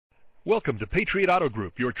Welcome to Patriot Auto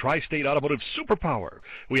Group, your tri-state automotive superpower.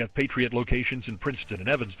 We have Patriot locations in Princeton and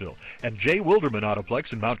Evansville, and J. Wilderman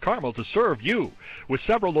Autoplex in Mount Carmel to serve you. With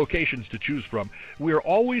several locations to choose from, we are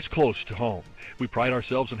always close to home. We pride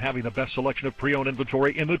ourselves in having the best selection of pre-owned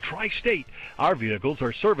inventory in the tri-state. Our vehicles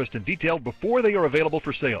are serviced and detailed before they are available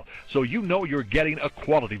for sale, so you know you're getting a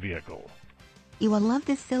quality vehicle. You will love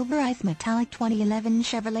this silverized metallic 2011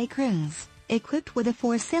 Chevrolet Cruze, equipped with a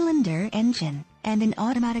 4-cylinder engine and an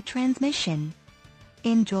automatic transmission.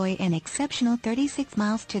 Enjoy an exceptional 36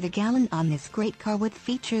 miles to the gallon on this great car with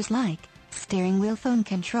features like steering wheel phone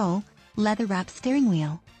control, leather-wrapped steering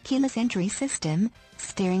wheel, keyless entry system,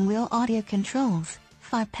 steering wheel audio controls,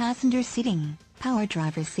 5-passenger seating, power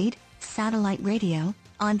driver seat, satellite radio,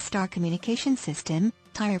 OnStar communication system,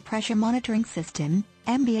 tire pressure monitoring system,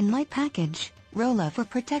 ambient light package, rollover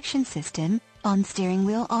protection system, on-steering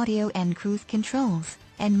wheel audio and cruise controls,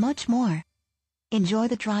 and much more. Enjoy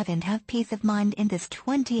the drive and have peace of mind in this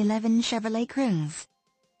 2011 Chevrolet Cruze.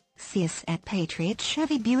 See us at Patriot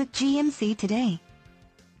Chevy Buick GMC today.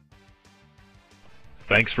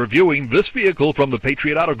 Thanks for viewing this vehicle from the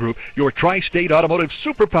Patriot Auto Group, your tri-state automotive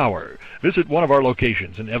superpower. Visit one of our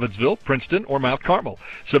locations in Evansville, Princeton, or Mount Carmel.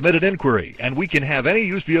 Submit an inquiry, and we can have any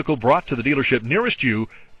used vehicle brought to the dealership nearest you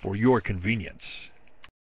for your convenience.